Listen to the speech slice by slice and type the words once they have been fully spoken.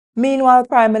Meanwhile,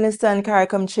 Prime Minister and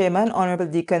CARICOM Chairman Honorable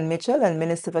Deacon Mitchell and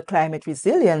Minister for Climate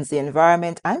Resilience, the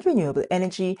Environment and Renewable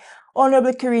Energy,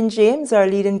 Honorable Karine James, are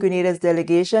leading Grenada's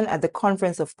delegation at the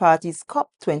Conference of Parties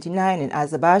COP29 in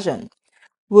Azerbaijan.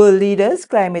 World leaders,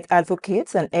 climate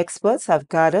advocates, and experts have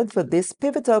gathered for this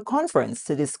pivotal conference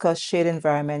to discuss shared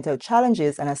environmental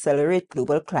challenges and accelerate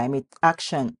global climate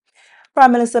action.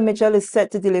 Prime Minister Mitchell is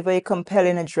set to deliver a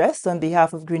compelling address on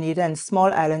behalf of Grenada and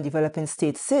Small Island Developing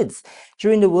State SIDS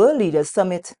during the World Leaders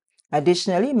Summit.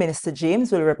 Additionally, Minister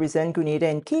James will represent Grenada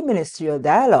in key ministerial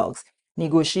dialogues,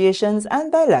 negotiations,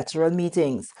 and bilateral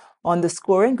meetings,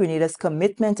 underscoring Grenada's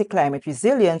commitment to climate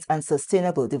resilience and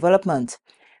sustainable development.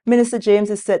 Minister James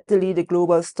is set to lead the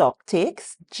Global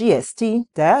Stocktakes (GST)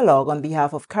 dialogue on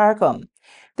behalf of CARICOM.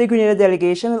 The Grenada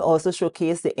delegation will also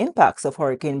showcase the impacts of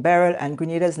Hurricane Beryl and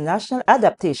Grenada's National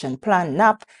Adaptation Plan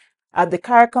 (NAP) at the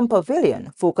CARICOM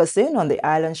Pavilion, focusing on the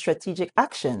island's strategic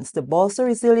actions to bolster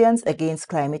resilience against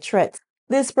climate threats.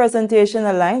 This presentation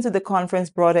aligns with the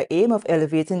conference's broader aim of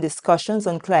elevating discussions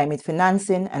on climate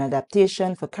financing and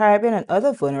adaptation for Caribbean and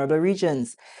other vulnerable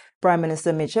regions. Prime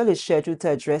Minister Mitchell is scheduled to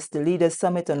address the Leaders'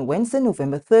 Summit on Wednesday,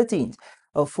 November 13th,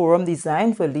 a forum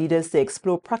designed for leaders to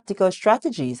explore practical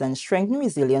strategies and strengthen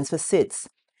resilience for SIDS.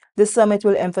 The summit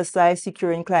will emphasize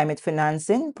securing climate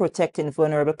financing, protecting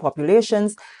vulnerable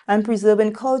populations, and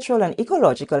preserving cultural and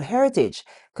ecological heritage,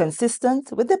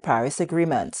 consistent with the Paris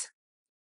Agreement.